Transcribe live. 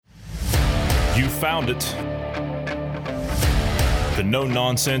You found it. The no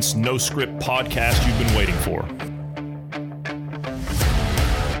nonsense, no script podcast you've been waiting for.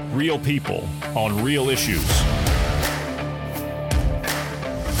 Real people on real issues.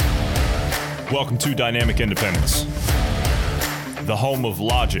 Welcome to Dynamic Independence, the home of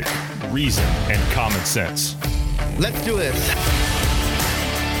logic, reason, and common sense. Let's do this.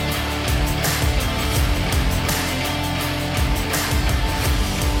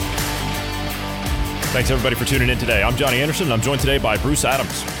 Thanks, everybody, for tuning in today. I'm Johnny Anderson, and I'm joined today by Bruce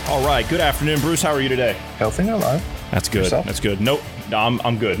Adams. All right, good afternoon, Bruce. How are you today? Healthy and alive. That's good. Yourself? That's good. No,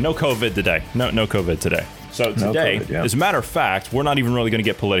 I'm good. No COVID today. No COVID today. So today, COVID, yeah. As a matter of fact, we're not even really going to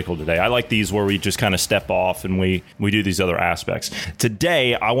get political today. I like these where we just kind of step off and we do these other aspects.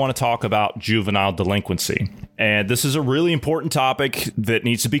 Today, I want to talk about juvenile delinquency. And this is a really important topic that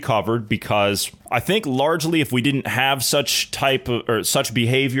needs to be covered because I think largely if we didn't have such type of or such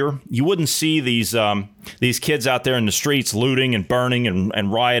behavior, you wouldn't see these kids out there in the streets looting and burning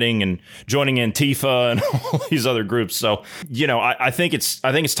and rioting and joining Antifa and all these other groups. So, I think it's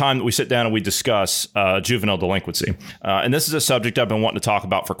time that we sit down and we discuss juvenile delinquency. And this is a subject I've been wanting to talk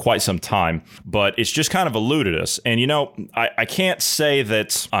about for quite some time, but it's just kind of eluded us. And, I can't say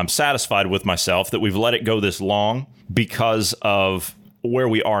that I'm satisfied with myself that we've let it go this long because of where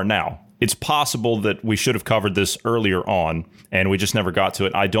we are now. It's possible that we should have covered this earlier on, and we just never got to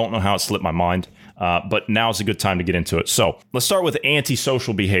it. I don't know how it slipped my mind, but now's a good time to get into it. So let's start with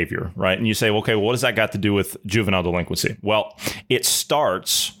antisocial behavior, right? And you say, okay, well, what does that got to do with juvenile delinquency? Well, it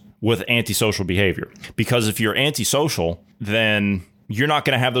starts with antisocial behavior, because if you're antisocial, then you're not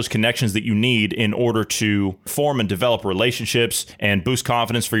going to have those connections that you need in order to form and develop relationships and boost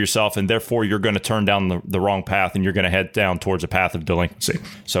confidence for yourself. And therefore, you're going to turn down the wrong path and you're going to head down towards a path of delinquency.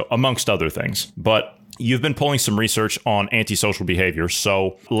 So amongst other things. But you've been pulling some research on antisocial behavior.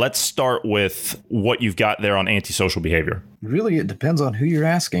 So let's start with what you've got there on antisocial behavior. Really, it depends on who you're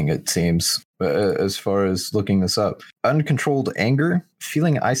asking, it seems, as far as looking this up. Uncontrolled anger,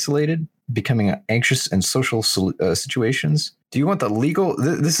 feeling isolated, becoming anxious in social situations. Do you want the legal?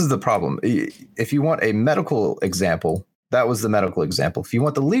 This is the problem. If you want a medical example, that was the medical example. If you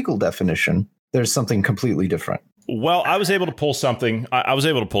want the legal definition, there's something completely different. Well, I was able to pull something. Let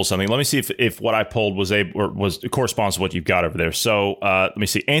me see if what I pulled was corresponds to what you've got over there. So let me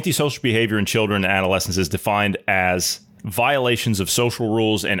see. Antisocial behavior in children and adolescents is defined as violations of social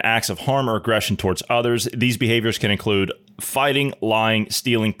rules and acts of harm or aggression towards others. These behaviors can include fighting, lying,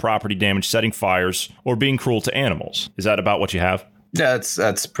 stealing, property damage, setting fires, or being cruel to animals. Is that about what you have? Yeah,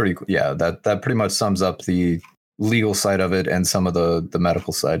 that's pretty. Yeah, that pretty much sums up the legal side of it and some of the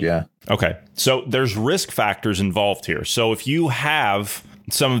medical side. Yeah. Okay. So there's risk factors involved here. So if you have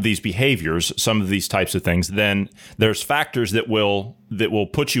some of these behaviors, some of these types of things, then there's factors that will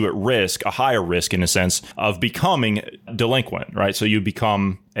put you at risk, a higher risk in a sense, of becoming delinquent, right? So you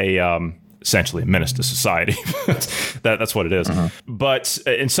become essentially a menace to society. That's what it is. Mm-hmm. But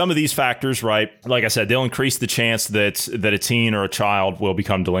in some of these factors, right, like I said, they'll increase the chance that a teen or a child will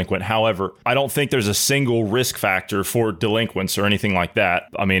become delinquent. However, I don't think there's a single risk factor for delinquents or anything like that.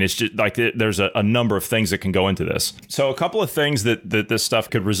 I mean, it's just like there's a number of things that can go into this. So a couple of things that this stuff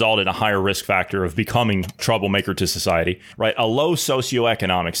could result in a higher risk factor of becoming troublemaker to society, right? A low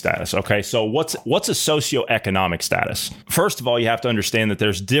socioeconomic status. Okay, so what's a socioeconomic status? First of all, you have to understand that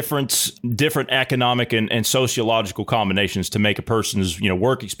there's different economic and sociological combinations to make a person's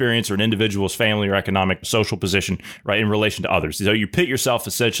work experience or an individual's family or economic social position, right, in relation to others. So you pit yourself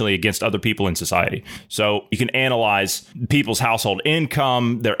essentially against other people in society. So you can analyze people's household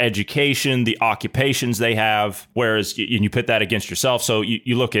income, their education, the occupations they have, whereas you pit that against yourself. So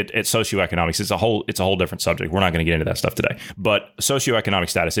you look at socioeconomics. It's a whole different subject. We're not going to get into that stuff today. But socioeconomic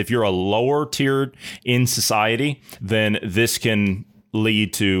status, if you're a lower tiered in society, then this can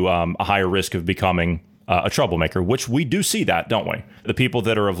lead to a higher risk of becoming a troublemaker, which we do see that, don't we? The people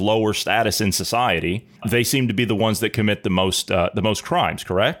that are of lower status in society, they seem to be the ones that commit the most crimes,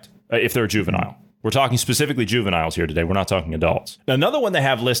 correct? If they're juvenile. We're talking specifically juveniles here today. We're not talking adults. Another one they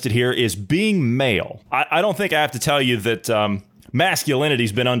have listed here is being male. I don't think I have to tell you that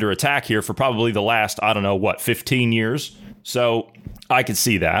masculinity's been under attack here for probably the last, 15 years. So I could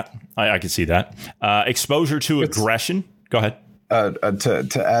see that. I could see that. Exposure to aggression. Go ahead.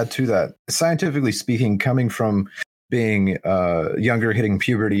 To add to that, scientifically speaking, coming from being younger, hitting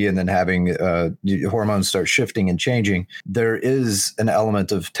puberty, and then having hormones start shifting and changing, there is an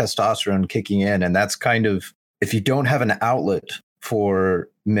element of testosterone kicking in. And that's kind of, if you don't have an outlet for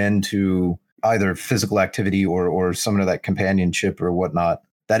men to either physical activity or some of that companionship or whatnot,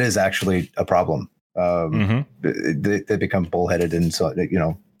 that is actually a problem. They become bullheaded and so,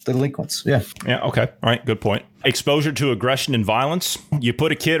 delinquents. Yeah. Yeah. Okay. All right. Good point. Exposure to aggression and violence. You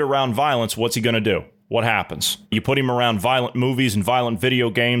put a kid around violence, what's he going to do? What happens? You put him around violent movies and violent video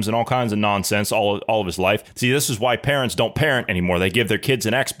games and all kinds of nonsense all of his life. See, this is why parents don't parent anymore. They give their kids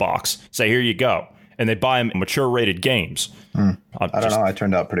an Xbox, say, here you go. And they buy them mature rated games. I don't know. I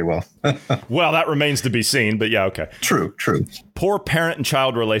turned out pretty well. Well, that remains to be seen, but yeah, okay. True. Poor parent and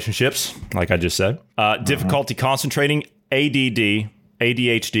child relationships, like I just said. Difficulty concentrating, ADD,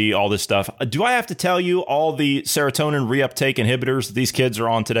 ADHD, all this stuff. Do I have to tell you all the serotonin reuptake inhibitors these kids are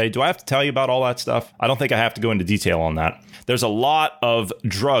on today? Do I have to tell you about all that stuff? I don't think I have to go into detail on that. There's a lot of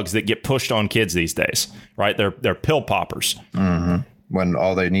drugs that get pushed on kids these days, right? They're pill poppers. When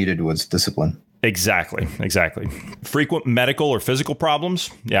all they needed was discipline. Exactly. Frequent medical or physical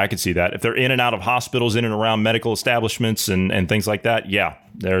problems. Yeah, I can see that. If they're in and out of hospitals, in and around medical establishments and things like that, yeah,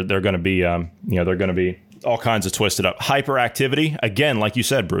 they're going to be, they're going to be all kinds of twisted up. Hyperactivity. Again, like you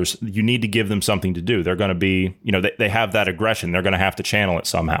said, Bruce, you need to give them something to do. They're going to be, they have that aggression. They're going to have to channel it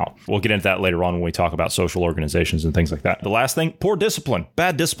somehow. We'll get into that later on when we talk about social organizations and things like that. The last thing, poor discipline,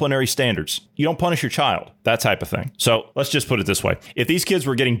 bad disciplinary standards. You don't punish your child, that type of thing. So let's just put it this way. If these kids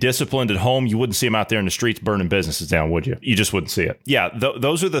were getting disciplined at home, you wouldn't see them out there in the streets burning businesses down, would you? You just wouldn't see it. Yeah,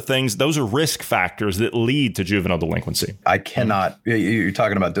 those are the things, those are risk factors that lead to juvenile delinquency. I cannot, you're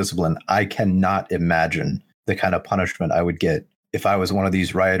talking about discipline. I cannot imagine the kind of punishment I would get if I was one of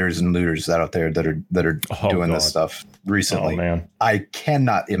these rioters and looters out there that are doing this stuff recently. Oh, man. I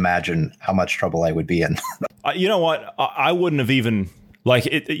cannot imagine how much trouble I would be in. You know what? I wouldn't have even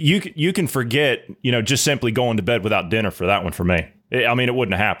you can forget, just simply going to bed without dinner for that one for me. I mean, it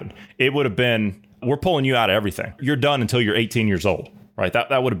wouldn't have happened. It would have been, we're pulling you out of everything. You're done until you're 18 years old, right?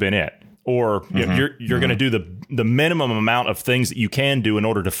 That would have been it. Or you're going to do the minimum amount of things that you can do in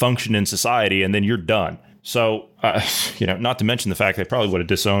order to function in society, and then you're done. So, not to mention the fact they probably would have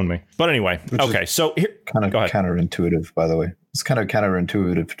disowned me. But anyway, okay. So here, kind of counterintuitive, by the way. It's kind of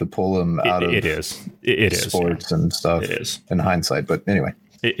counterintuitive to pull them out of it is sports and stuff. It is in hindsight, but anyway.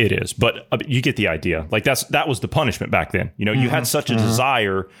 It is, but you get the idea. Like that was the punishment back then. You had such a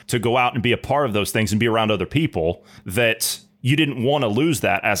desire to go out and be a part of those things and be around other people that you didn't want to lose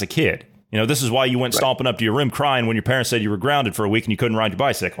that as a kid. This is why you went stomping up to your room crying when your parents said you were grounded for a week and you couldn't ride your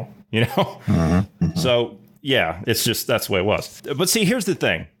bicycle, So, yeah, it's just that's the way it was. But see, here's the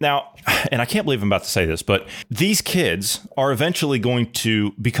thing. Now, and I can't believe I'm about to say this, but these kids are eventually going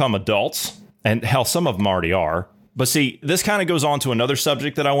to become adults. And hell, some of them already are. But see, this kind of goes on to another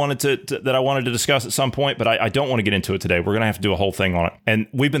subject that I wanted to discuss at some point, but I don't want to get into it today. We're going to have to do a whole thing on it. And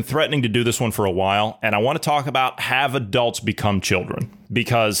we've been threatening to do this one for a while. And I want to talk about have adults become children,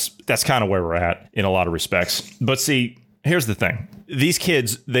 because that's kind of where we're at in a lot of respects. But see, here's the thing. These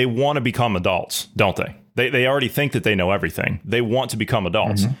kids, they want to become adults, don't they? They already think that they know everything. They want to become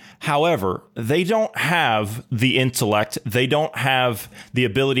adults. However, they don't have the intellect. They don't have the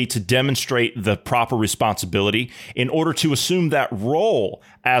ability to demonstrate the proper responsibility in order to assume that role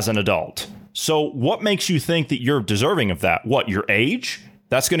as an adult. So what makes you think that you're deserving of that? What, your age?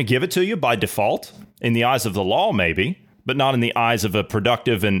 That's going to give it to you by default? In the eyes of the law, maybe, but not in the eyes of a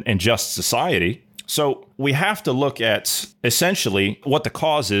productive and just society. So we have to look at essentially what the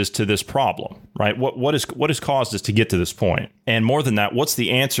cause is to this problem, right? What has caused us to get to this point? And more than that, what's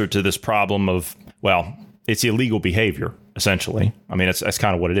the answer to this problem of, well, it's illegal behavior, essentially. I mean, that's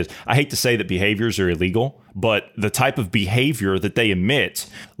kind of what it is. I hate to say that behaviors are illegal, but the type of behavior that they emit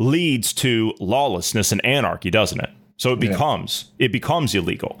leads to lawlessness and anarchy, doesn't it? So it becomes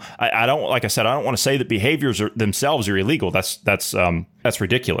illegal. I don't want to say that behaviors themselves are illegal. That's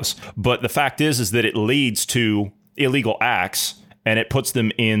ridiculous. But the fact is that it leads to illegal acts and it puts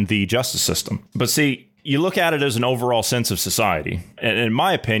them in the justice system. But see, you look at it as an overall sense of society. And in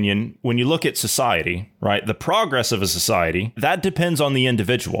my opinion, when you look at society, right, the progress of a society, that depends on the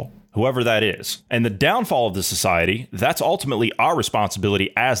individual, whoever that is. And the downfall of the society, that's ultimately our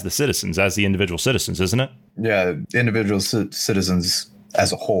responsibility as the citizens, as the individual citizens, isn't it? Yeah, individual citizens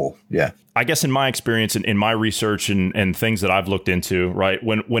as a whole. Yeah. I guess in my experience and in my research and things that I've looked into, right,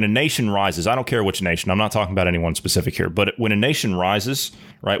 when a nation rises, I don't care which nation, I'm not talking about anyone specific here, but when a nation rises,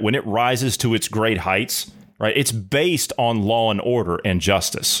 right, when it rises to its great heights, right, it's based on law and order and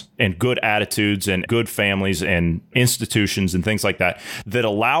justice and good attitudes and good families and institutions and things like that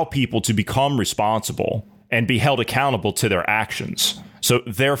allow people to become responsible and be held accountable to their actions. So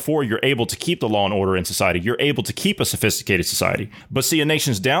therefore, you're able to keep the law and order in society. You're able to keep a sophisticated society. But see, a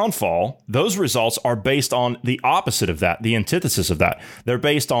nation's downfall, those results are based on the opposite of that, the antithesis of that. They're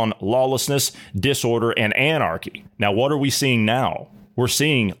based on lawlessness, disorder, and anarchy. Now, what are we seeing now? We're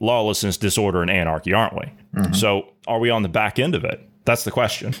seeing lawlessness, disorder, and anarchy, aren't we? So are we on the back end of it? That's the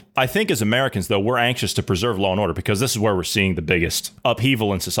question. I think as Americans, though, we're anxious to preserve law and order because this is where we're seeing the biggest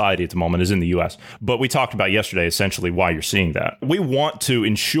upheaval in society at the moment is in the U.S. But we talked about yesterday essentially why you're seeing that. We want to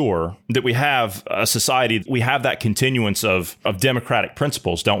ensure that we have a society, we have that continuance of democratic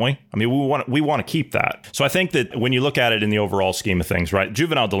principles, don't we? I mean, we want to keep that. So I think that when you look at it in the overall scheme of things, right,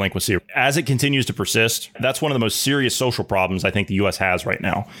 juvenile delinquency, as it continues to persist, that's one of the most serious social problems I think the U.S. has right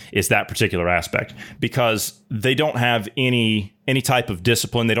now is that particular aspect because they don't have any type of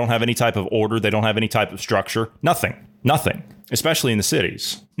discipline. They don't have any type of order. They don't have any type of structure. Nothing, especially in the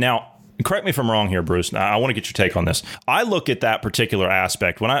cities. Now, correct me if I'm wrong here, Bruce. Now, I want to get your take on this. I look at that particular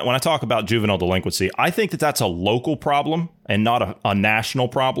aspect. When I talk about juvenile delinquency, I think that that's a local problem and not a national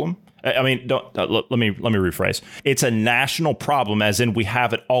problem. I mean, let me rephrase. It's a national problem, as in we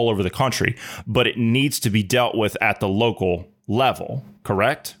have it all over the country, but it needs to be dealt with at the local level.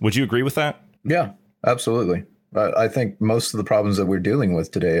 Correct? Would you agree with that? Yeah, absolutely. I think most of the problems that we're dealing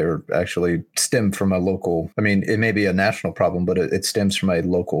with today are actually stem from a local. I mean, it may be a national problem, but it stems from a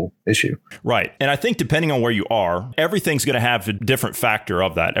local issue. Right. And I think depending on where you are, everything's going to have a different factor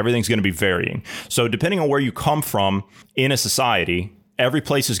of that. Everything's going to be varying. So depending on where you come from in a society, every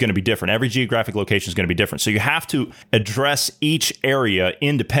place is going to be different. Every geographic location is going to be different. So you have to address each area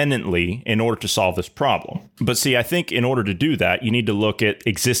independently in order to solve this problem. But see, I think in order to do that, you need to look at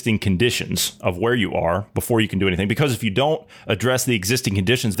existing conditions of where you are before you can do anything. Because if you don't address the existing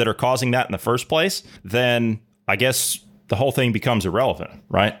conditions that are causing that in the first place, then I guess the whole thing becomes irrelevant,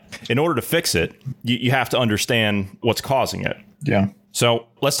 right? In order to fix it, you have to understand what's causing it. Yeah. So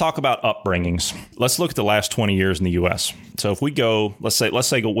let's talk about upbringings. Let's look at the last 20 years in the U.S. So if we go, let's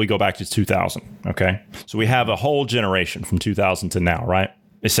say we go back to 2000, okay? So we have a whole generation from 2000 to now, right?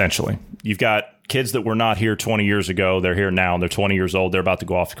 Essentially. You've got kids that were not here 20 years ago. They're here now. They're 20 years old. They're about to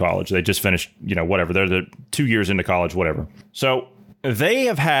go off to college. They just finished, whatever. They're 2 years into college, whatever. So they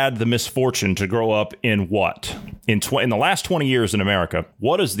have had the misfortune to grow up in what? In the last 20 years in America,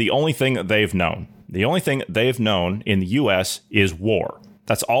 what is the only thing that they've known? The only thing they've known in the U.S. is war.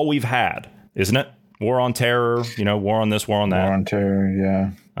 That's all we've had, isn't it? War on terror, war on this, war on that. War on terror,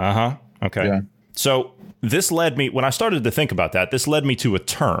 yeah. Uh-huh. Okay. Yeah. So this led me, when I started to think about that, this led me to a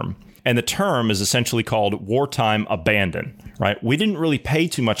term. And the term is essentially called wartime abandon, right? We didn't really pay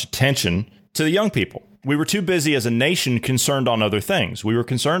too much attention to the young people. We were too busy as a nation concerned on other things. We were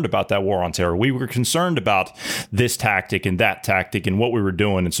concerned about that war on terror. We were concerned about this tactic and that tactic and what we were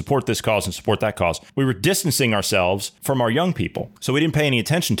doing and support this cause and support that cause. We were distancing ourselves from our young people. So we didn't pay any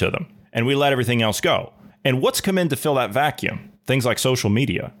attention to them and we let everything else go. And what's come in to fill that vacuum? Things like social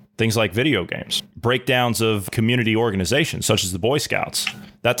media, things like video games, breakdowns of community organizations such as the Boy Scouts,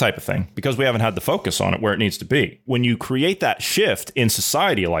 that type of thing, because we haven't had the focus on it where it needs to be. When you create that shift in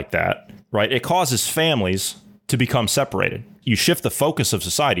society like that, right, it causes families to become separated. You shift the focus of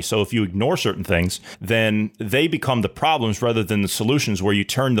society. So if you ignore certain things, then they become the problems rather than the solutions where you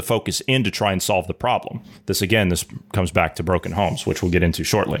turn the focus in to try and solve the problem. This comes back to broken homes, which we'll get into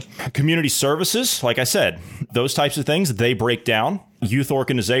shortly. Community services, like I said, those types of things, they break down. Youth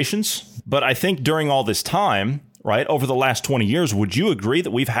organizations. But I think during all this time, right, over the last 20 years, would you agree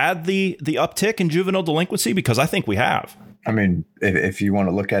that we've had the uptick in juvenile delinquency? Because I think we have. I mean, if you want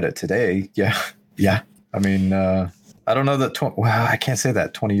to look at it today, yeah. I mean, I don't know that. I can't say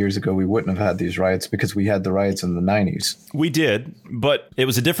that 20 years ago we wouldn't have had these riots because we had the riots in the 90s. We did, but it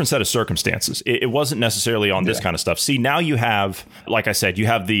was a different set of circumstances. It wasn't necessarily on this kind of stuff. See, now you have, like I said, you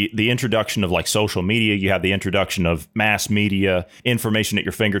have the introduction of like social media. You have the introduction of mass media, information at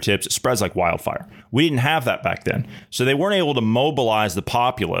your fingertips. It spreads like wildfire. We didn't have that back then. So they weren't able to mobilize the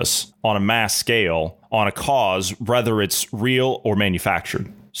populace on a mass scale on a cause, whether it's real or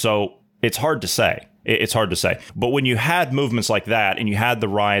manufactured. So it's hard to say. It's hard to say. But when you had movements like that and you had the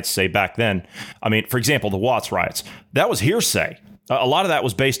riots, say back then, I mean, for example, the Watts riots, that was hearsay. A lot of that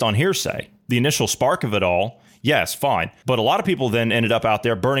was based on hearsay. The initial spark of it all, yes, fine. But a lot of people then ended up out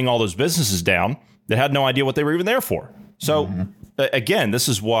there burning all those businesses down that had no idea what they were even there for. So again, this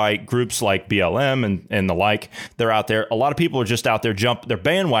is why groups like BLM and the like, they're out there. A lot of people are just out there they're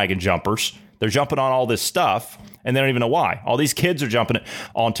bandwagon jumpers. They're jumping on all this stuff and they don't even know why. All these kids are jumping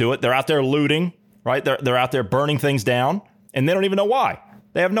onto it. They're out there looting. Right? They're out there burning things down and they don't even know why.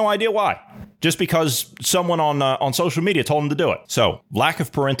 They have no idea why. Just because someone on social media told them to do it. So lack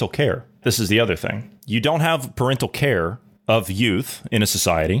of parental care. This is the other thing. You don't have parental care of youth in a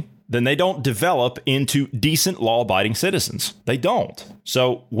society, then they don't develop into decent law-abiding citizens. They don't.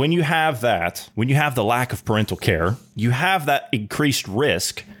 So when you have the lack of parental care, you have that increased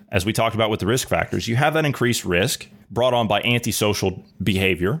risk as we talked about with the risk factors, you have that increased risk brought on by antisocial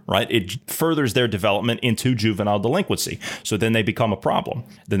behavior, right? It furthers their development into juvenile delinquency. So then they become a problem.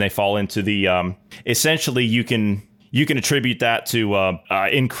 Then they fall into the, essentially you can attribute that to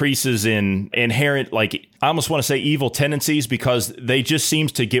increases in inherent, like, I almost want to say evil tendencies, because they just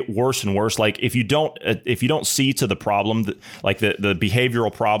seems to get worse and worse. Like if you don't see to the problem, like the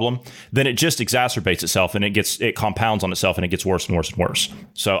behavioral problem, then it just exacerbates itself and it compounds on itself and it gets worse and worse and worse.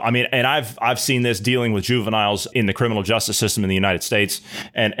 So, I mean, and I've seen this dealing with juveniles in the criminal justice system in the United States.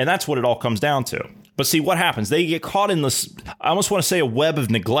 And that's what it all comes down to. But see what happens. They get caught in this, I almost want to say, a web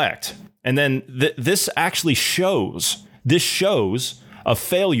of neglect. And then this actually shows a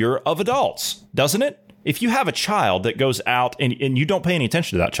failure of adults, doesn't it? If you have a child that goes out and you don't pay any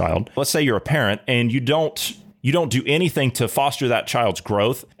attention to that child, let's say you're a parent and you don't do anything to foster that child's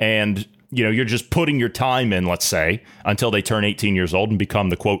growth, and you're just putting your time in, let's say, until they turn 18 years old and become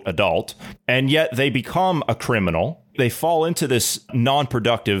the quote adult, and yet they become a criminal. They fall into this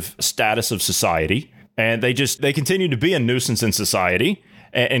non-productive status of society, and they continue to be a nuisance in society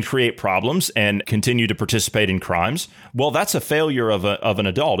and create problems and continue to participate in crimes. Well, that's a failure of an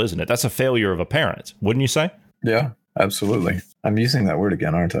adult, isn't it? That's a failure of a parent, wouldn't you say? Yeah, absolutely. I'm using that word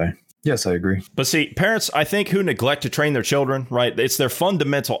again, aren't I? Yes, I agree. But see, parents, I think, who neglect to train their children, right? It's their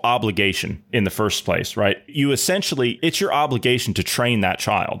fundamental obligation in the first place, right? It's your obligation to train that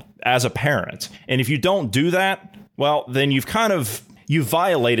child as a parent. And if you don't do that, well, then you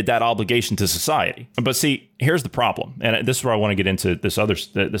violated that obligation to society. But see, here's the problem. And this is where I want to get into this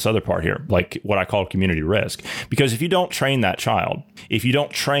other part here, like what I call community risk. Because if you don't train that child, if you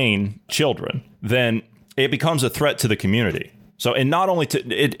don't train children, then it becomes a threat to the community. So, and not only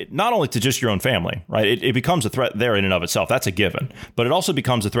to just your own family, right? It becomes a threat there in and of itself. That's a given. But it also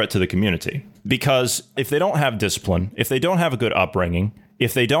becomes a threat to the community. Because if they don't have discipline, if they don't have a good upbringing,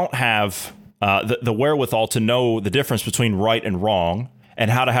 if they don't have the wherewithal to know the difference between right and wrong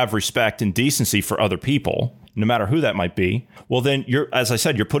and how to have respect and decency for other people, no matter who that might be, well, then as I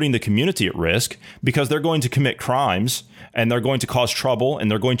said, you're putting the community at risk, because they're going to commit crimes and they're going to cause trouble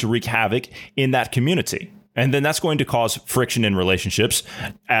and they're going to wreak havoc in that community. And then that's going to cause friction in relationships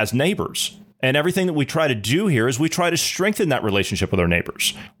as neighbors. And everything that we try to do here is we try to strengthen that relationship with our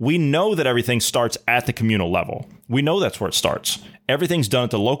neighbors. We know that everything starts at the communal level. We know that's where it starts. Everything's done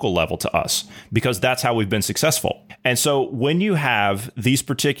at the local level to us, because that's how we've been successful. And so when you have these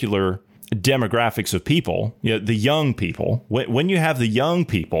particular demographics of people, the young people, when you have the young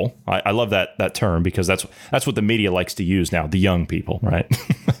people, I love that term, because that's what the media likes to use now, the young people, right?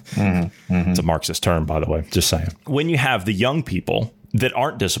 It's a Marxist term, by the way, just saying. When you have the young people that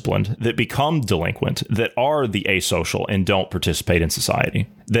aren't disciplined, that become delinquent, that are the asocial and don't participate in society,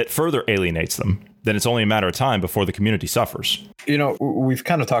 that further alienates them, then it's only a matter of time before the community suffers. We've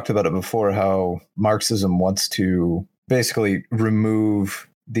kind of talked about it before, how Marxism wants to basically remove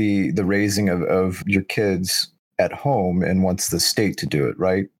the raising of your kids at home and wants the state to do it,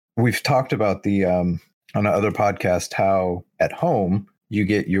 right? We've talked about on another podcast how at home you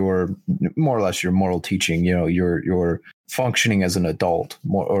get your more or less your moral teaching, your functioning as an adult,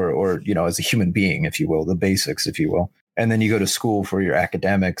 or as a human being, if you will, the basics, if you will. And then you go to school for your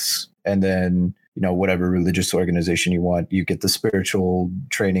academics, and then whatever religious organization you want, you get the spiritual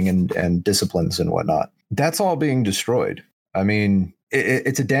training and disciplines and whatnot. That's all being destroyed. I mean,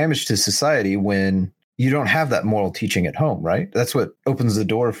 it's a damage to society when you don't have that moral teaching at home, right? That's what opens the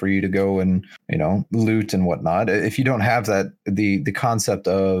door for you to go and, loot and whatnot. If you don't have that, the concept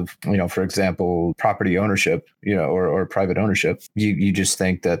of, for example, property ownership, or private ownership, you just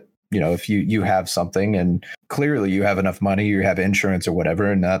think that, if you have something and clearly you have enough money, you have insurance or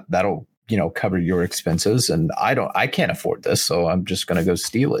whatever, and that'll, cover your expenses. And I can't afford this, so I'm just going to go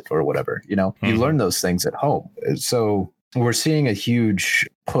steal it or whatever. You learn those things at home. So we're seeing a huge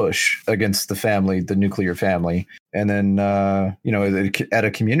push against the family, the nuclear family. And then, at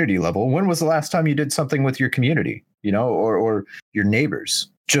a community level, when was the last time you did something with your community, or your neighbors,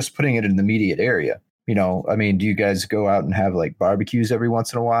 just putting it in the immediate area? Do you guys go out and have like barbecues every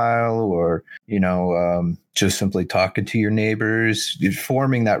once in a while, or, just simply talking to your neighbors,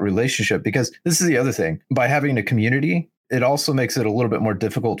 forming that relationship? Because this is the other thing. By having a community, it also makes it a little bit more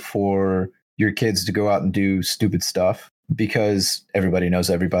difficult for your kids to go out and do stupid stuff, because everybody knows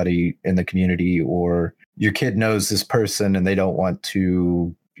everybody in the community, or your kid knows this person and they don't want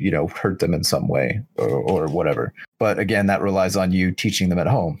to, hurt them in some way or whatever. But again, that relies on you teaching them at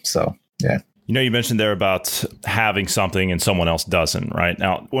home. So, yeah. You mentioned there about having something and someone else doesn't, right?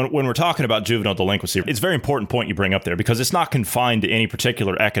 Now, when we're talking about juvenile delinquency, it's a very important point you bring up there, because it's not confined to any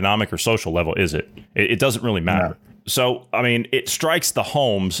particular economic or social level, is it? It doesn't really matter. So, I mean, it strikes the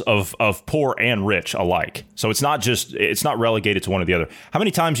homes of poor and rich alike. So it's not relegated to one or the other. How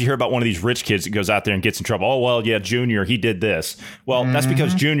many times you hear about one of these rich kids that goes out there and gets in trouble? Oh, well, yeah, Junior, he did this. Well, that's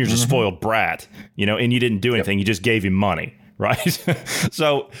because Junior's a spoiled brat, and you didn't do anything. You just gave him money, right?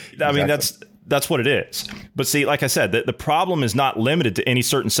 So, I mean, that's what it is. But see, like I said, the problem is not limited to any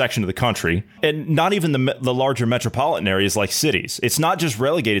certain section of the country, and not even the larger metropolitan areas like cities. It's not just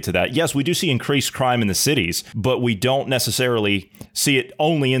relegated to that. Yes, we do see increased crime in the cities, but we don't necessarily see it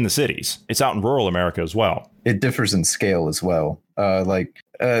only in the cities. It's out in rural America as well. It differs in scale as well.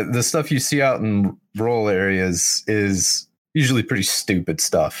 The stuff you see out in rural areas is usually pretty stupid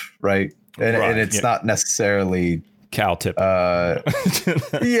stuff, right? And it's not necessarily cow tip. Yeah.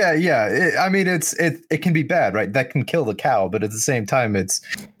 It can be bad, right? That can kill the cow, but at the same time, it's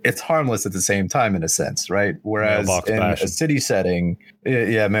harmless at the same time in a sense, right? Whereas in a city setting,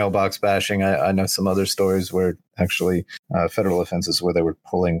 mailbox bashing. I know some other stories where actually federal offenses where they were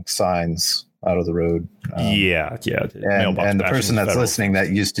pulling signs out of the road. And the person that's listening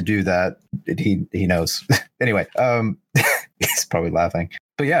that used to do that, he knows. Anyway, he's probably laughing.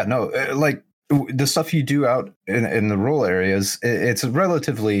 But yeah, no, the stuff you do out in the rural areas, it's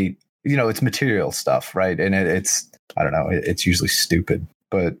relatively, it's material stuff, right? And it's, I don't know, it's usually stupid,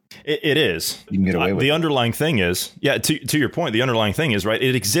 but it is. You can get away with the underlying thing is, to your point, the underlying thing is, right,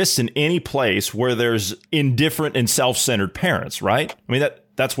 it exists in any place where there's indifferent and self-centered parents, right? I mean,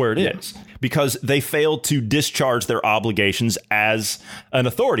 that's where it is, because they failed to discharge their obligations as an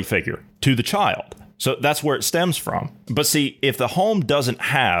authority figure to the child. So that's where it stems from. But see, if the home doesn't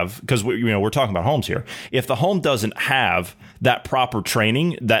have, because we're talking about homes here, if the home doesn't have that proper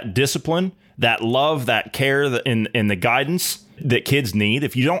training, that discipline, that love, that care, and the guidance that kids need,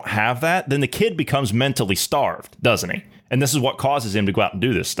 if you don't have that, then the kid becomes mentally starved, doesn't he? And this is what causes him to go out and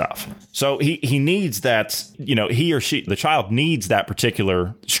do this stuff. So he needs that, he or she, the child needs that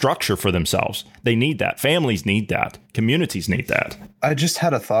particular structure for themselves. They need that. Families need that. Communities need that. I just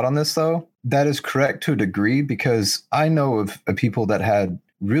had a thought on this, though. That is correct to a degree, because I know of people that had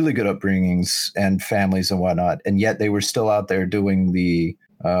really good upbringings and families and whatnot, and yet they were still out there doing the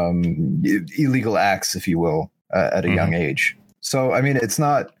illegal acts, if you will, at a young age. So, I mean, it's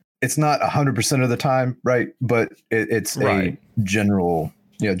not 100% of the time, right? But it's a general,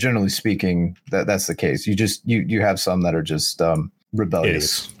 generally speaking, that's the case. You have some that are just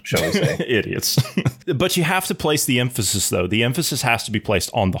rebellious, shall we say. Idiots. But you have to place the emphasis, though. The emphasis has to be placed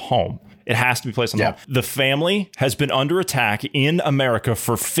on the home. It has to be placed on the home. The family has been under attack in America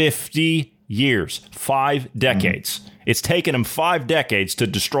for 50 years, 5 decades. It's taken them 5 decades to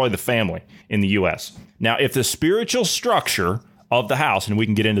destroy the family in the U.S. Now, if the spiritual structure of the house, and we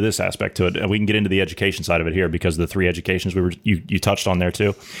can get into this aspect to it, and we can get into the education side of it here, because of the 3 educations you touched on there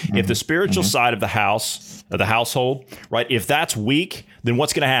too. If the spiritual side of the house, of the household, right, if that's weak, then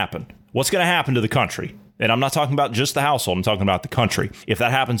what's going to happen? What's going to happen to the country? And I'm not talking about just the household. I'm talking about the country. If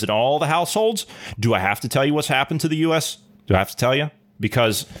that happens in all the households, do I have to tell you what's happened to the U.S.? Do I have to tell you?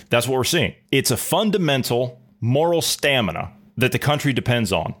 Because that's what we're seeing. It's a fundamental moral stamina that the country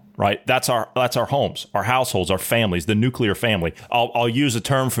depends on. Right. That's our homes, our households, our families, the nuclear family. I'll use a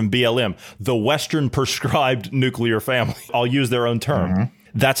term from BLM, the Western prescribed nuclear family. I'll use their own term.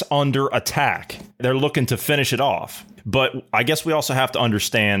 That's under attack. They're looking to finish it off. But I guess we also have to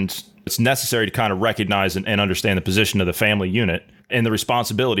understand it's necessary to kind of recognize and understand the position of the family unit and the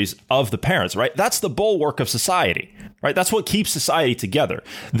responsibilities of the parents. Right. That's the bulwark of society. Right. That's what keeps society together.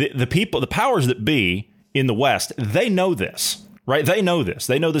 The people, the powers that be in the West, they know this. Right. They know this.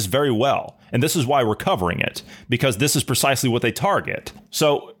 They know this very well. And this is why we're covering it, because this is precisely what they target.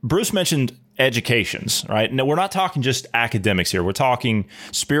 So Bruce mentioned educations, right? Now, we're not talking just academics here. We're talking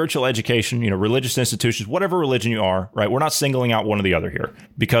spiritual education, religious institutions, whatever religion you are, right? We're not singling out one or the other here,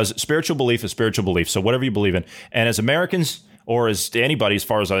 because spiritual belief is spiritual belief. So whatever you believe in. And as Americans, or as anybody, as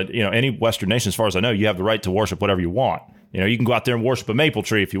far as any Western nation, as far as I know, you have the right to worship whatever you want. You can go out there and worship a maple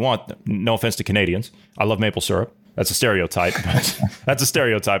tree if you want. No offense to Canadians. I love maple syrup. That's a stereotype. That's a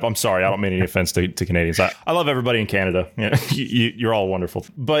stereotype. I'm sorry. I don't mean any offense to Canadians. I love everybody in Canada. You're all wonderful.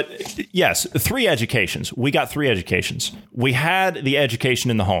 But yes, 3 educations. We got 3 educations. We had the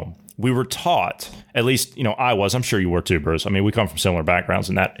education in the home. We were taught, at least, I was. I'm sure you were too, Bruce. I mean, we come from similar backgrounds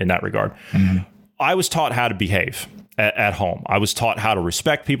in that regard. I was taught how to behave at home. I was taught how to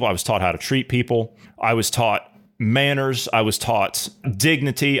respect people. I was taught how to treat people. I was taught manners. I was taught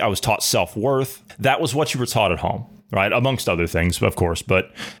dignity. I was taught self-worth. That was what you were taught at home, right? Amongst other things, of course.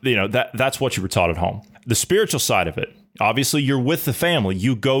 But, that's what you were taught at home. The spiritual side of it, obviously, you're with the family.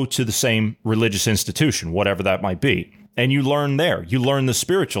 You go to the same religious institution, whatever that might be. And you learn there. You learn the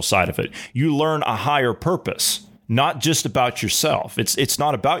spiritual side of it. You learn a higher purpose. not just about yourself. It's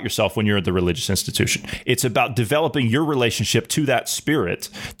not about yourself when you're at the religious institution. It's about developing your relationship to that spirit,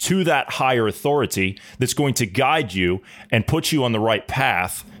 to that higher authority that's going to guide you and put you on the right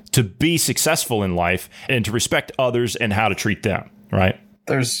path to be successful in life and to respect others and how to treat them, right?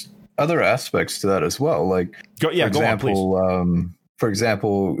 There's other aspects to that as well. Like, go on, please. For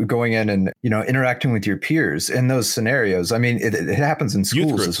example, going in and, interacting with your peers in those scenarios. I mean, it happens in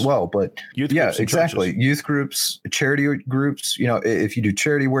schools as well, but exactly. Churches. Youth groups, charity groups, if you do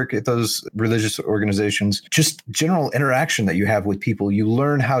charity work at those religious organizations, just general interaction that you have with people, you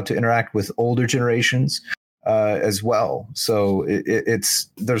learn how to interact with older generations as well. So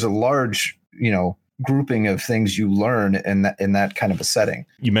there's a large, grouping of things you learn in that kind of a setting.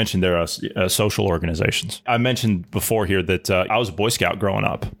 You mentioned there are social organizations. I mentioned before here that I was a Boy Scout growing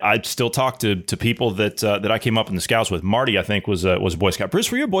up. I still talk to people that I came up in the Scouts with. Marty, I think, was a Boy Scout.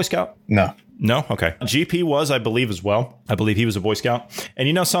 Bruce, were you a Boy Scout? No, okay. GP was, I believe, as well. I believe he was a Boy Scout.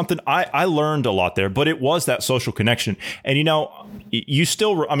 And something, I learned a lot there, but it was that social connection. And you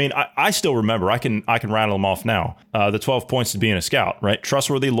still, I still remember, I can rattle them off now. The 12 points to being a Scout, right?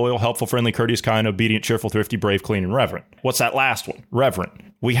 Trustworthy, loyal, helpful, friendly, courteous, kind, obedient, cheerful, thrifty, brave, clean, and reverent. What's that last one? Reverent.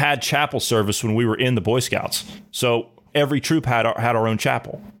 We had chapel service when we were in the Boy Scouts. So every troop had our own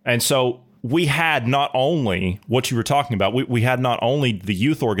chapel. And so we had not only what you were talking about, we had not only the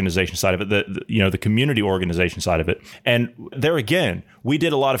youth organization side of it, the community organization side of it. And there again, we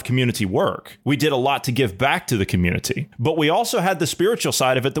did a lot of community work. We did a lot to give back to the community, but we also had the spiritual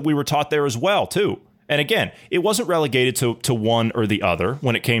side of it that we were taught there as well, too. And again, it wasn't relegated to one or the other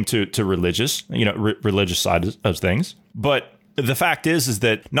when it came to religious, religious side of things. But the fact is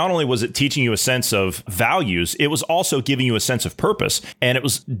that not only was it teaching you a sense of values, it was also giving you a sense of purpose, and it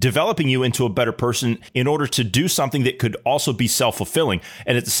was developing you into a better person in order to do something that could also be self-fulfilling.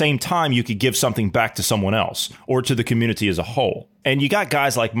 And at the same time, you could give something back to someone else or to the community as a whole. And you got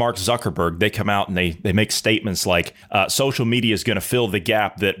guys like Mark Zuckerberg. They come out and they make statements like social media is going to fill the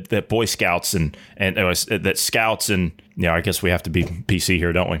gap that Boy Scouts and that Scouts and I guess we have to be PC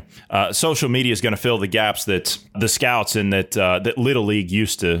here, don't we? Social media is going to fill the gaps that the Scouts and that Little League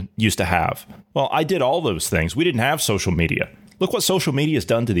used to have. Well, I did all those things. We didn't have social media. Look what social media has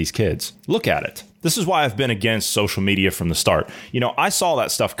done to these kids. Look at it. This is why I've been against social media from the start. I saw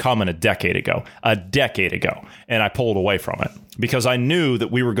that stuff coming a decade ago, and I pulled away from it because I knew that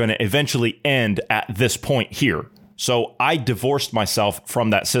we were going to eventually end at this point here. So I divorced myself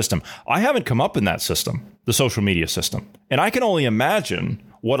from that system. I haven't come up in that system, the social media system. And I can only imagine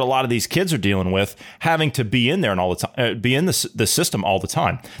what a lot of these kids are dealing with, having to be in there and all the time, be in the system all the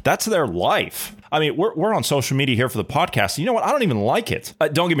time. That's their life. I mean, we're on social media here for the podcast. You know what? I don't even like it.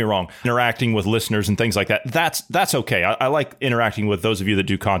 Don't get me wrong. Interacting with listeners and things like that, that's okay. I like interacting with those of you that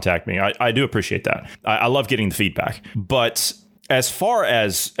do contact me. I do appreciate that. I love getting the feedback. But as far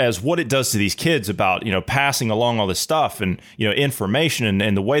as what it does to these kids about, passing along all this stuff and, information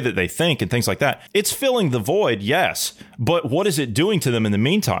and the way that they think and things like that, it's filling the void, yes. But what is it doing to them in the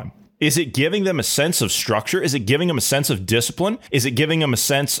meantime? Is it giving them a sense of structure? Is it giving them a sense of discipline? Is it giving them a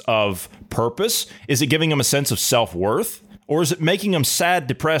sense of purpose? Is it giving them a sense of self-worth? Or is it making them sad,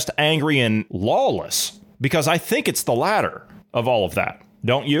 depressed, angry, and lawless? Because I think it's the latter of all of that.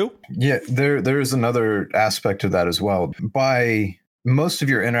 Don't you? Yeah, there's another aspect of that as well. By most of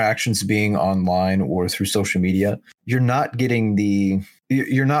your interactions being online or through social media, you're not learning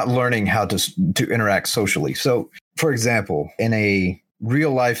how to interact socially. So, for example, in a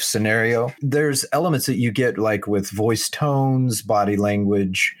real life scenario, there's elements that you get like with voice tones, body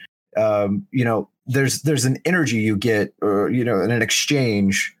language. There's an energy you get, or in an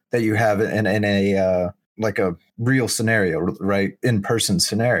exchange that you have in a like a real scenario, right? In-person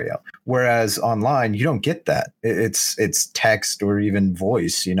scenario. Whereas online, you don't get that. It's text or even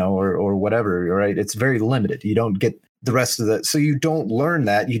voice, or whatever, right? It's very limited. You don't get the rest of that. So you don't learn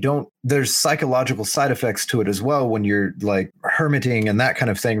that. There's psychological side effects to it as well when you're like hermiting and that kind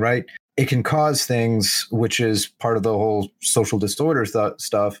of thing, right? It can cause things, which is part of the whole social disorder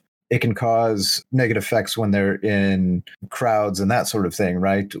stuff. It can cause negative effects when they're in crowds and that sort of thing,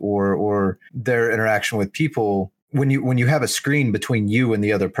 right? Or their interaction with people. When you have a screen between you and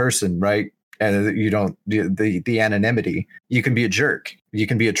the other person, right? And you don't the anonymity, you can be a jerk, you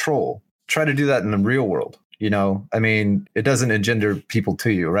can be a troll. Try to do that in the real world. I mean, it doesn't engender people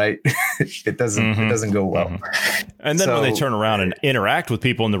to you, right? It doesn't go well. Mm-hmm. And then when they turn around and interact with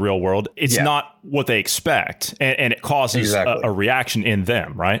people in the real world, it's not what they expect, and it causes a reaction in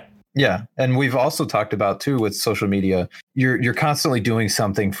them, right? Yeah, and we've also talked about too with social media. You're constantly doing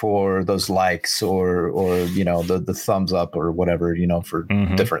something for those likes or the thumbs up or whatever for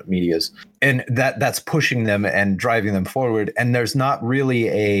different medias, and that's pushing them and driving them forward. And there's not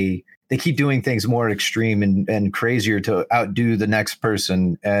really they keep doing things more extreme and crazier to outdo the next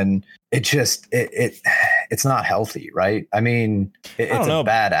person, and it's not healthy, right? I mean, it's a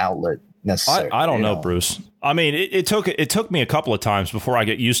bad outlet. I don't know, Bruce. I mean, it took me a couple of times before I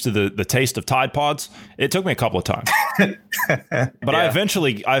get used to the taste of Tide Pods. It took me a couple of times, but I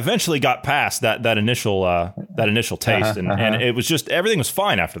eventually got past that initial taste, and it was just everything was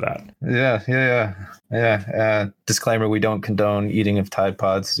fine after that. Yeah. Disclaimer: we don't condone eating of Tide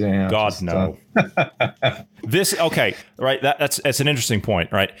Pods. God, no. Right? That's an interesting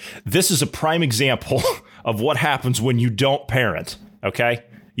point, right? This is a prime example of what happens when you don't parent. Okay.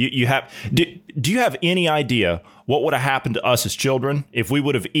 You have. Do you have any idea what would have happened to us as children if we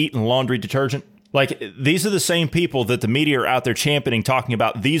would have eaten laundry detergent? Like, these are the same people that the media are out there championing, talking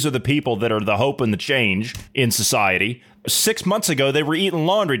about. These are the people that are the hope and the change in society. 6 months ago, they were eating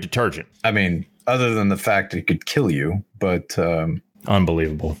laundry detergent. I mean, other than the fact it could kill you, but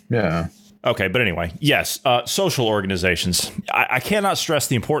unbelievable. Yeah. Okay, but anyway, yes, social organizations. I cannot stress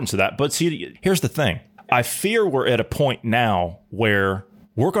the importance of that. But see, here's the thing. I fear we're at a point now where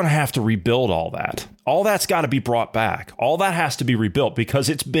we're going to have to rebuild all that. All that's got to be brought back. All that has to be rebuilt because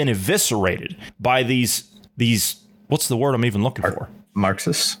it's been eviscerated by these. What's the word I'm even looking for?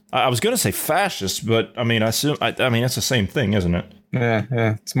 Marxists. I was going to say fascists, but I mean, I mean that's the same thing, isn't it? Yeah.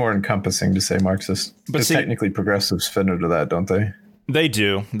 It's more encompassing to say Marxist. But technically, progressives fit into that, don't they? They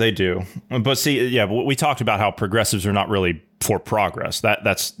do. But see, yeah, we talked about how progressives are not really for progress.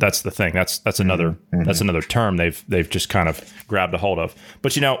 That's the thing. That's another term they've just kind of grabbed a hold of.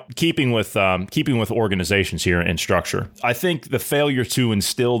 But keeping with organizations here and structure, I think the failure to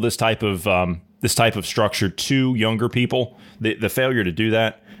instill this type of structure to younger people, the failure to do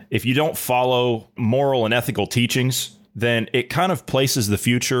that, if you don't follow moral and ethical teachings, then it kind of places the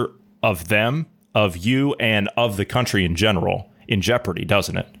future of them, of you, and of the country in general in jeopardy,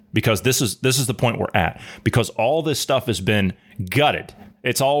 doesn't it? Because this is the point we're at. Because all this stuff has been gutted.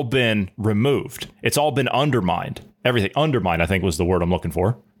 It's all been removed. It's all been undermined. Everything undermined, I think, was the word I'm looking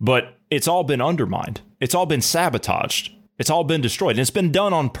for. But it's all been undermined. It's all been sabotaged. It's all been destroyed. And it's been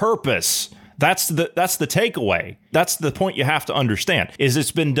done on purpose. That's the takeaway. That's the point you have to understand, is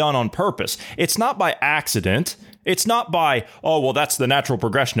it's been done on purpose. It's not by accident. It's not by, that's the natural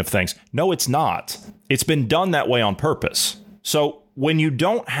progression of things. No, it's not. It's been done that way on purpose. So when you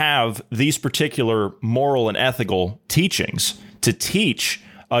don't have these particular moral and ethical teachings to teach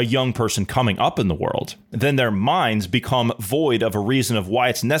a young person coming up in the world, then their minds become void of a reason of why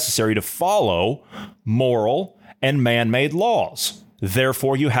it's necessary to follow moral and man-made laws.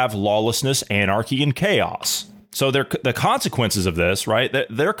 Therefore, you have lawlessness, anarchy, and chaos. So the consequences of this, right,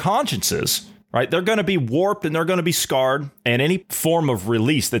 their consciences, right, they're going to be warped and they're going to be scarred, and any form of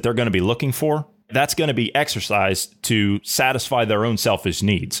release that they're going to be looking for, that's going to be exercised to satisfy their own selfish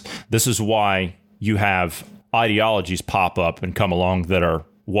needs. This is why you have ideologies pop up and come along that are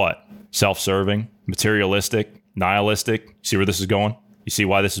what? Self-serving, materialistic, nihilistic. See where this is going? You see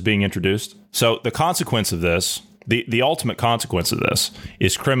why this is being introduced? So the consequence of this, the ultimate consequence of this,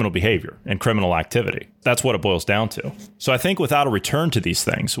 is criminal behavior and criminal activity. That's what it boils down to. So I think without a return to these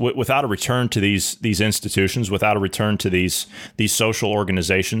things, without a return to these institutions, without a return to these social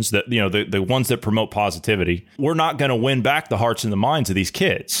organizations, that the ones that promote positivity, we're not going to win back the hearts and the minds of these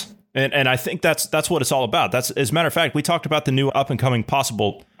kids. And I think that's what it's all about. That's, as a matter of fact, we talked about the new up and coming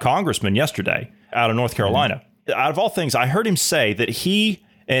possible congressman yesterday out of North Carolina. Out of all things, I heard him say that he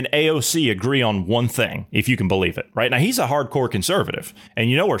and AOC agree on one thing, if you can believe it. Right now, he's a hardcore conservative, and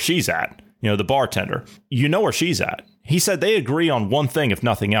you know where she's at. The bartender, you know where she's at. He said they agree on one thing, if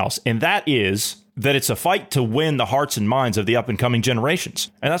nothing else, and that is that it's a fight to win the hearts and minds of the up and coming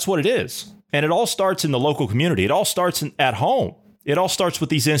generations. And that's what it is. And it all starts in the local community. It all starts at home. It all starts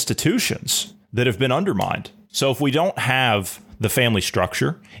with these institutions that have been undermined. So if we don't have the family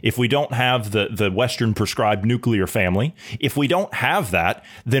structure, if we don't have the Western prescribed nuclear family, if we don't have that,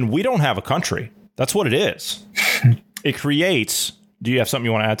 then we don't have a country. That's what it is. It creates. Do you have something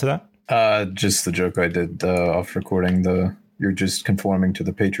you want to add to that? Just the joke I did off recording, you're just conforming to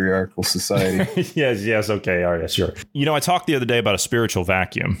the patriarchal society. Yes. Okay. All right. Sure. I talked the other day about a spiritual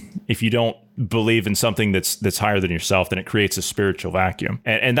vacuum. If you don't believe in something that's higher than yourself, then it creates a spiritual vacuum.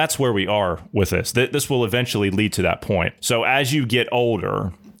 And that's where we are with this. This will eventually lead to that point. So as you get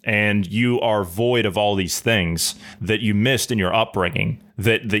older and you are void of all these things that you missed in your upbringing,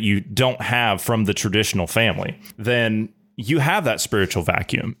 that you don't have from the traditional family, then you have that spiritual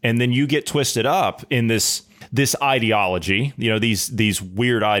vacuum, and then you get twisted up in this ideology, these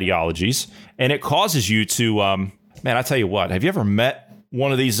weird ideologies, and it causes you to, man, I tell you what, have you ever met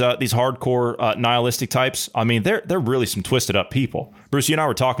one of these hardcore nihilistic types? I mean, they're really some twisted up people. Bruce, you and I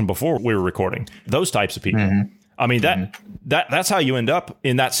were talking before we were recording. Those types of people. Mm-hmm. I mean, that's how you end up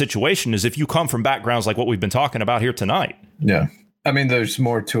in that situation, is if you come from backgrounds like what we've been talking about here tonight. Yeah. I mean, there's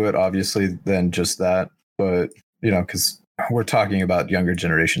more to it, obviously, than just that. But, because we're talking about younger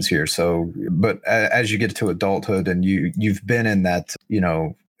generations here. So, but as you get to adulthood and you've been in that,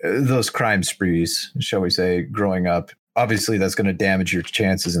 those crime sprees, shall we say, growing up, obviously that's going to damage your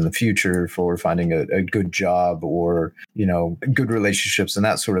chances in the future for finding a good job or, good relationships and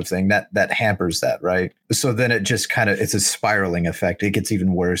that sort of thing. That hampers that, right? So then it just it's a spiraling effect. It gets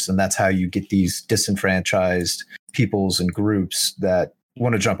even worse. And that's how you get these disenfranchised peoples and groups that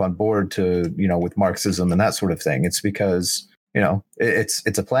want to jump on board to, with Marxism and that sort of thing. It's because,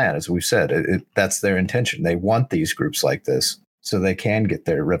 it's a plan, as we've said. That's their intention. They want these groups like this so they can get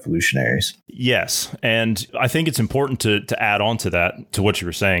their revolutionaries. Yes. And I think it's important to add on to that, to what you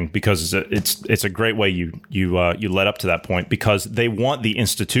were saying, because it's a great way you led up to that point, because they want the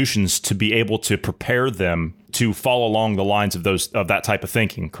institutions to be able to prepare them to follow along the lines of that type of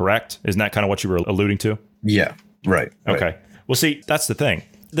thinking. Correct? Isn't that kind of what you were alluding to? Yeah. Right. Okay. Well, see, that's the thing.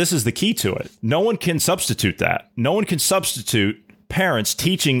 This is the key to it. No one can substitute that. No one can substitute parents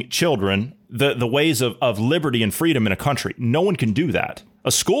teaching children the ways of liberty and freedom in a country. No one can do that.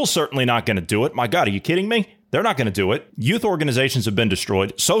 A school's certainly not going to do it. My God, are you kidding me? They're not going to do it. Youth organizations have been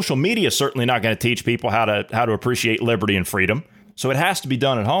destroyed. Social media is certainly not going to teach people how to appreciate liberty and freedom. So it has to be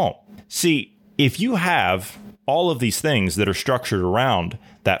done at home. See, if you have all of these things that are structured around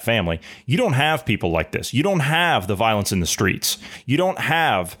that family, you don't have people like this. You don't have the violence in the streets. You don't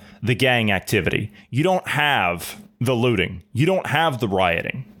have the gang activity. You don't have the looting. You don't have the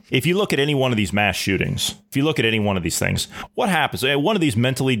rioting. If you look at any one of these mass shootings, if you look at any one of these things, what happens? One of these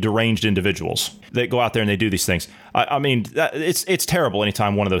mentally deranged individuals that go out there and they do these things. I mean, it's terrible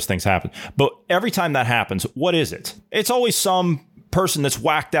anytime one of those things happens. But every time that happens, what is it? It's always some person that's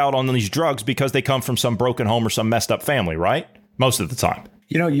whacked out on these drugs because they come from some broken home or some messed up family, right? Most of the time.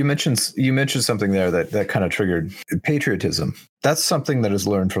 You mentioned something there that kind of triggered patriotism. That's something that is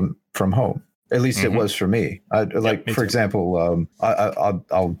learned from home. At least it was for me. For example,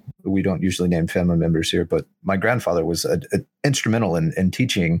 we don't usually name family members here, but my grandfather was instrumental in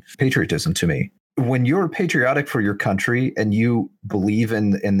teaching patriotism to me. When you're patriotic for your country and you believe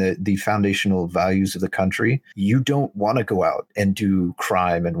in the foundational values of the country, you don't want to go out and do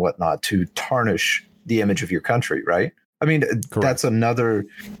crime and whatnot to tarnish the image of your country, right? I mean, correct. That's another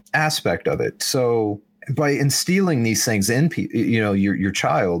aspect of it. So by instilling these things in your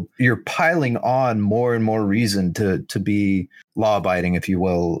child, you're piling on more and more reason to be law-abiding, if you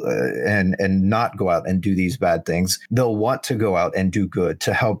will, and not go out and do these bad things. They'll want to go out and do good,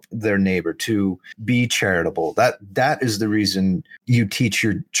 to help their neighbor, to be charitable. That is the reason you teach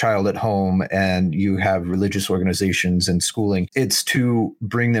your child at home and you have religious organizations and schooling. It's to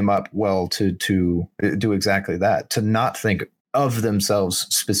bring them up well, to do exactly that, to not think of themselves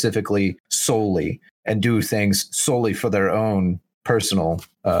specifically solely and do things solely for their own personal,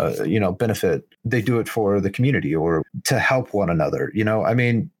 benefit. They do it for the community or to help one another. I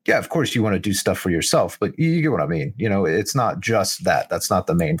mean, yeah, of course you want to do stuff for yourself, but you get what I mean. It's not just that. That's not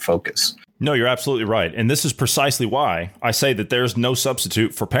the main focus. No, you're absolutely right. And this is precisely why I say that there's no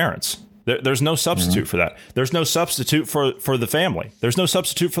substitute for parents. There's no substitute for that. There's no substitute for the family. There's no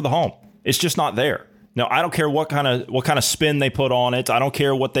substitute for the home. It's just not there. No, I don't care what kind of spin they put on it. I don't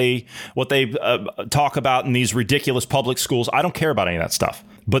care what they talk about in these ridiculous public schools. I don't care about any of that stuff.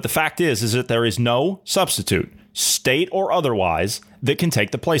 But the fact is that there is no substitute, state or otherwise, that can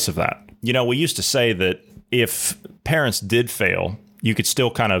take the place of that. We used to say that if parents did fail, you could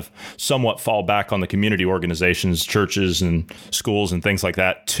still kind of somewhat fall back on the community organizations, churches and schools and things like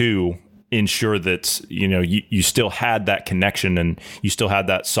that to ensure that, you still had that connection and you still had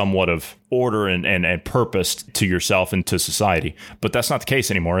that somewhat of order and purpose to yourself and to society. But that's not the case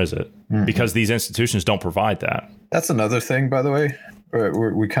anymore, is it? Mm-hmm. Because these institutions don't provide that. That's another thing, by the way.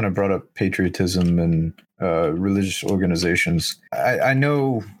 We kind of brought up patriotism and religious organizations. I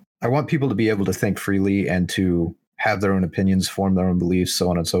know I want people to be able to think freely and to have their own opinions, form their own beliefs, so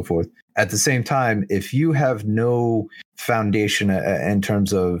on and so forth. At the same time, if you have no foundation in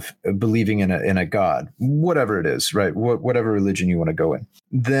terms of believing in a God, whatever it is, right? Whatever religion you want to go in,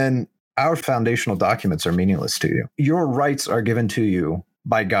 then our foundational documents are meaningless to you. Your rights are given to you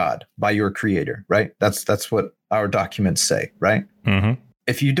by God, by your creator, right? That's what our documents say, right? Mm-hmm.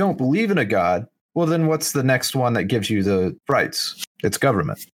 If you don't believe in a God, Well, then what's the next one that gives you the rights? It's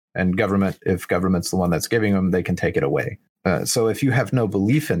government. And government, if government's the one that's giving them, they can take it away. So if you have no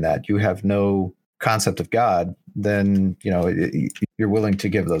belief in that, you have no concept of God, then, you're willing to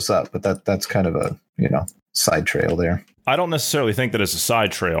give those up. But that's kind of a, side trail there. I don't necessarily think that it's a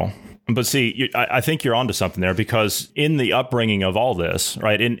side trail. But see, I think you're onto something there, because in the upbringing of all this,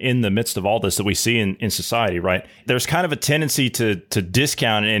 right, in the midst of all this that we see in society, right, there's kind of a tendency to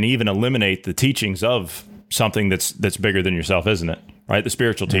discount and even eliminate the teachings of something that's bigger than yourself, isn't it? Right? The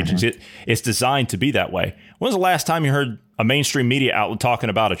spiritual teachings. It's designed to be that way. When was the last time you heard a mainstream media outlet talking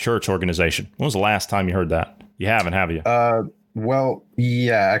about a church organization? When was the last time you heard that? You haven't, have you? Well,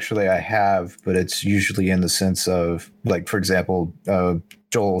 yeah, actually I have, but it's usually in the sense of, like, for example,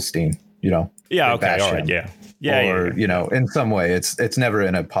 Joel Osteen, Yeah. Okay. All right. Yeah. Yeah. Or, in some way it's never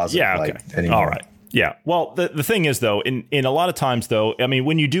in a positive light anymore. All right. Yeah. Well, the thing is, though, in a lot of times, though, I mean,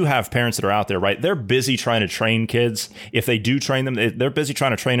 when you do have parents that are out there, right, they're busy trying to train kids. If they do train them, they're busy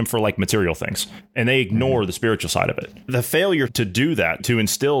trying to train them for like material things, and they ignore the spiritual side of it. The failure to do that, to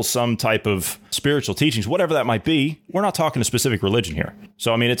instill some type of spiritual teachings, whatever that might be, we're not talking a specific religion here.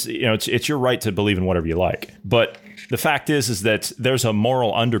 So, I mean, it's your right to believe in whatever you like. But the fact is that there's a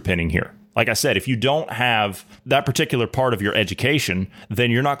moral underpinning here. Like I said, if you don't have that particular part of your education,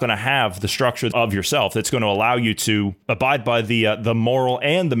 then you're not going to have the structure of yourself that's going to allow you to abide by the moral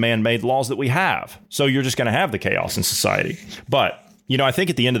and the man-made laws that we have. So you're just going to have the chaos in society. But, I think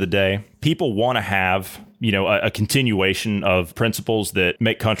at the end of the day, people want to have, a continuation of principles that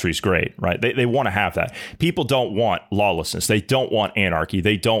make countries great, right? They want to have that. People don't want lawlessness. They don't want anarchy.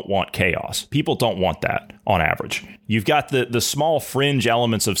 They don't want chaos. People don't want that on average. You've got the small fringe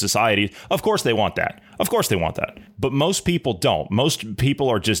elements of society. Of course they want that. Of course they want that. But most people don't. Most people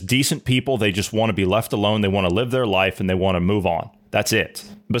are just decent people. They just want to be left alone. They want to live their life and they want to move on. That's it.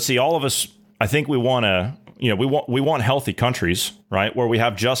 But see, all of us, I think we want to, we want healthy countries, right? Where we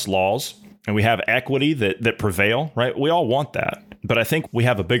have just laws and we have equity that prevail, right? We all want that. But I think we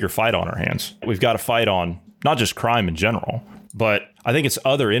have a bigger fight on our hands. We've got to fight on not just crime in general, but I think it's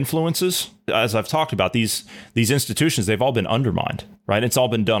other influences. As I've talked about, these institutions, they've all been undermined, right? It's all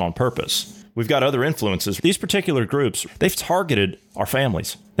been done on purpose. We've got other influences. These particular groups, they've targeted our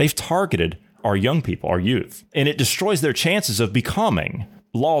families. They've targeted our young people, our youth. And it destroys their chances of becoming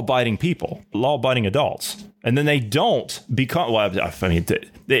law-abiding people, law-abiding adults. And then they don't become, well, I mean,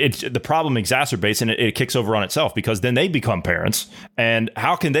 the problem exacerbates and it kicks over on itself, because then they become parents. And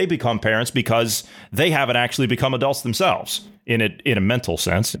how can they become parents? Because they haven't actually become adults themselves in a mental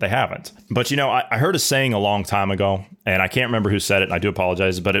sense. They haven't. But, I heard a saying a long time ago, and I can't remember who said it, and I do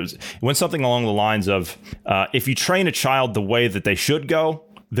apologize, but it went something along the lines of, if you train a child the way that they should go,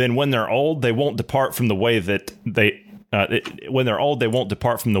 then when they're old, they won't depart from the way that when they're old, they won't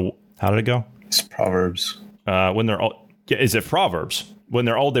depart from the, how did it go? It's Proverbs. When they're old, is it Proverbs? When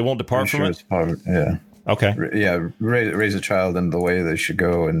they're old, they won't depart from it? It's Proverbs, yeah. Okay. Yeah, raise a child in the way they should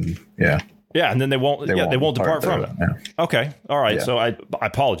go, and yeah. Yeah, and then they won't depart from it. Yeah. Okay. All right. Yeah. So I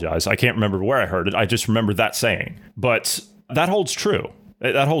apologize. I can't remember where I heard it. I just remember that saying. But that holds true.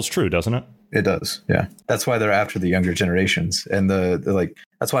 That holds true, doesn't it? It does. Yeah. That's why they're after the younger generations, and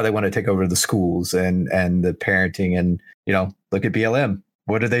that's why they want to take over the schools and the parenting, and look at BLM.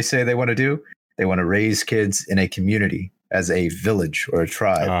 What do they say they want to do? They want to raise kids in a community as a village or a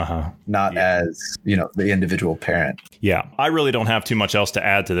tribe, not as, the individual parent. Yeah, I really don't have too much else to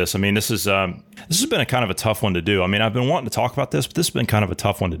add to this. I mean, this has been a kind of a tough one to do. I mean, I've been wanting to talk about this, but this has been kind of a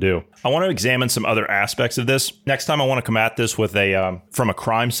tough one to do. I want to examine some other aspects of this. Next time I want to come at this with from a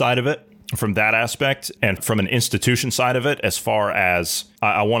crime side of it, from that aspect, and from an institution side of it, as far as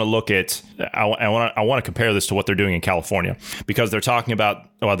I want to look at, I want to compare this to what they're doing in California, because they're talking about,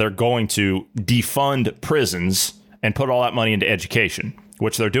 they're going to defund prisons and put all that money into education,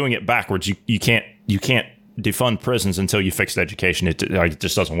 which they're doing it backwards. You can't defund prisons until you fix the education. It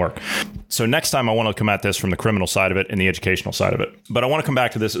just doesn't work. So next time I want to come at this from the criminal side of it and the educational side of it. But I want to come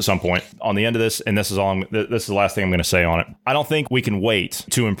back to this at some point on the end of this, and this is the last thing I'm going to say on it. I don't think we can wait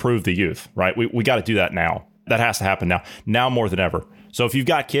to improve the youth, right? We got to do that now. That has to happen now more than ever. So if you've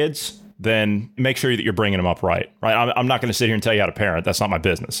got kids, then make sure that you're bringing them up right? I'm not going to sit here and tell you how to parent. That's not my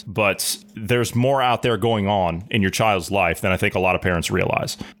business. But there's more out there going on in your child's life than I think a lot of parents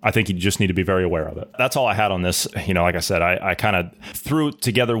realize. I think you just need to be very aware of it. That's all I had on this. Like I said, I kind of threw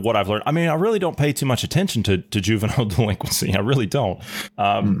together what I've learned. I mean, I really don't pay too much attention to juvenile delinquency. I really don't.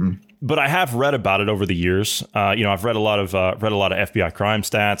 But I have read about it over the years. I've read a lot of FBI crime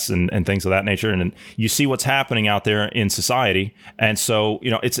stats and things of that nature, and you see what's happening out there in society. And so,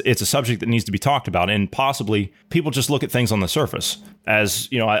 it's a subject that needs to be talked about. And possibly people just look at things on the surface. As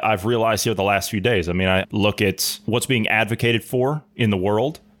I've realized here the last few days. I mean, I look at what's being advocated for in the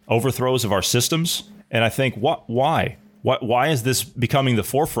world, overthrows of our systems, and I think, why? Why is this becoming the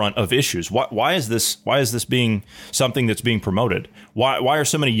forefront of issues? Why is this being something that's being promoted? Why are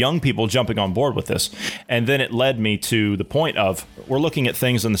so many young people jumping on board with this? And then it led me to the point of, we're looking at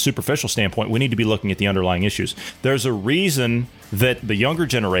things on the superficial standpoint. We need to be looking at the underlying issues. There's a reason that the younger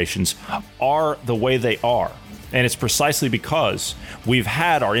generations are the way they are. And it's precisely because we've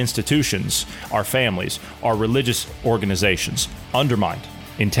had our institutions, our families, our religious organizations undermined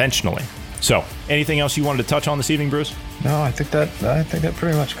intentionally. So, anything else you wanted to touch on this evening, Bruce? No, I think that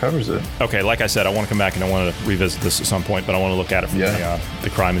pretty much covers it. Okay, like I said, I want to come back and I want to revisit this at some point, but I want to look at it from the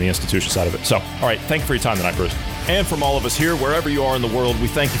crime and the institution side of it. So, all right, thank you for your time tonight, Bruce. And from all of us here, wherever you are in the world, we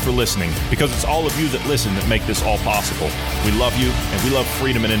thank you for listening, because it's all of you that listen that make this all possible. We love you, and we love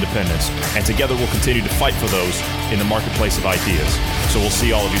freedom and independence, and together we'll continue to fight for those in the marketplace of ideas. So we'll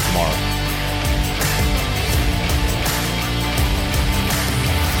see all of you tomorrow.